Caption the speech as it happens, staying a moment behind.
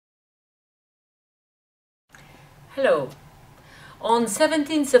Hello. On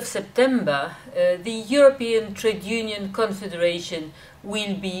 17th of September, the European Trade Union Confederation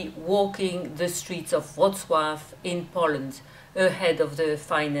will be walking the streets of Wroclaw in Poland ahead of the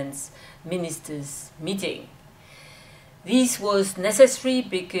finance ministers' meeting. This was necessary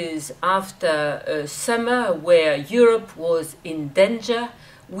because after a summer where Europe was in danger,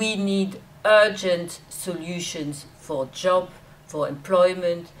 we need urgent solutions for jobs, for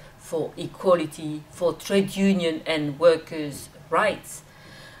employment, for equality, for trade union and workers' rights.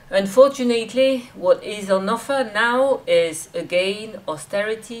 Unfortunately, what is on offer now is again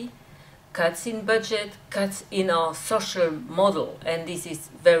austerity, cuts in budget, cuts in our social model, and this is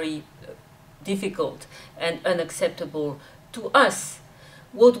very difficult and unacceptable to us.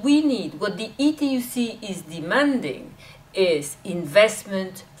 What we need, what the ETUC is demanding, is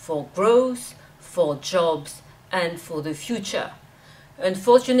investment for growth, for jobs and for the future.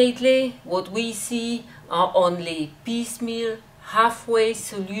 Unfortunately, what we see are only piecemeal, halfway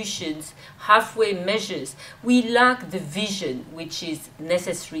solutions, halfway measures. We lack the vision which is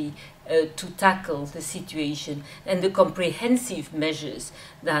necessary to tackle the situation and the comprehensive measures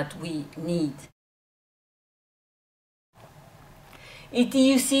that we need.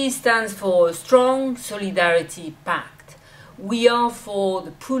 ETUC stands for a strong solidarity pact. We are for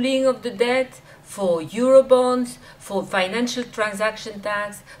the pooling of the debt, for Eurobonds, for financial transaction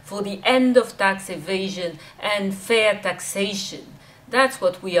tax, for the end of tax evasion and fair taxation. That's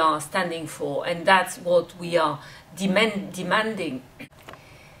what we are standing for, and that's what we are demanding.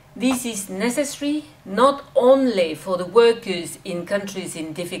 This is necessary not only for the workers in countries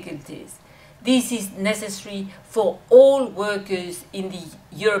in difficulties. This is necessary for all workers in the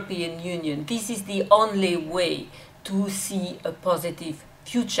European Union. This is the only way to see a positive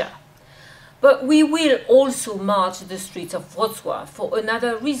future. But we will also march the streets of Wrocław for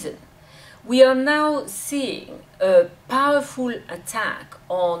another reason. We are now seeing a powerful attack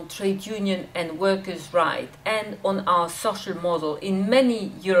on trade union and workers' rights and on our social model in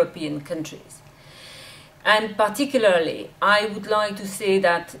many European countries. And particularly, I would like to say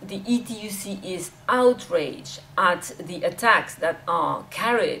that the ETUC is outraged at the attacks that are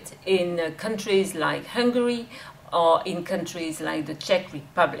carried in countries like Hungary or in countries like the Czech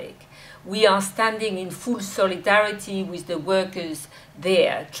Republic. We are standing in full solidarity with the workers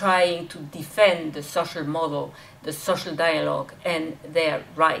there, trying to defend the social model, the social dialogue and their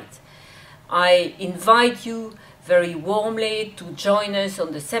rights. I invite you very warmly to join us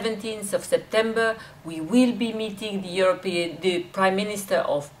on the 17th of September. We will be meeting the Prime Minister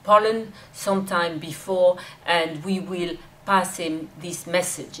of Poland sometime before, and we will pass him these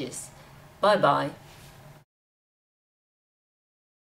messages. Bye-bye.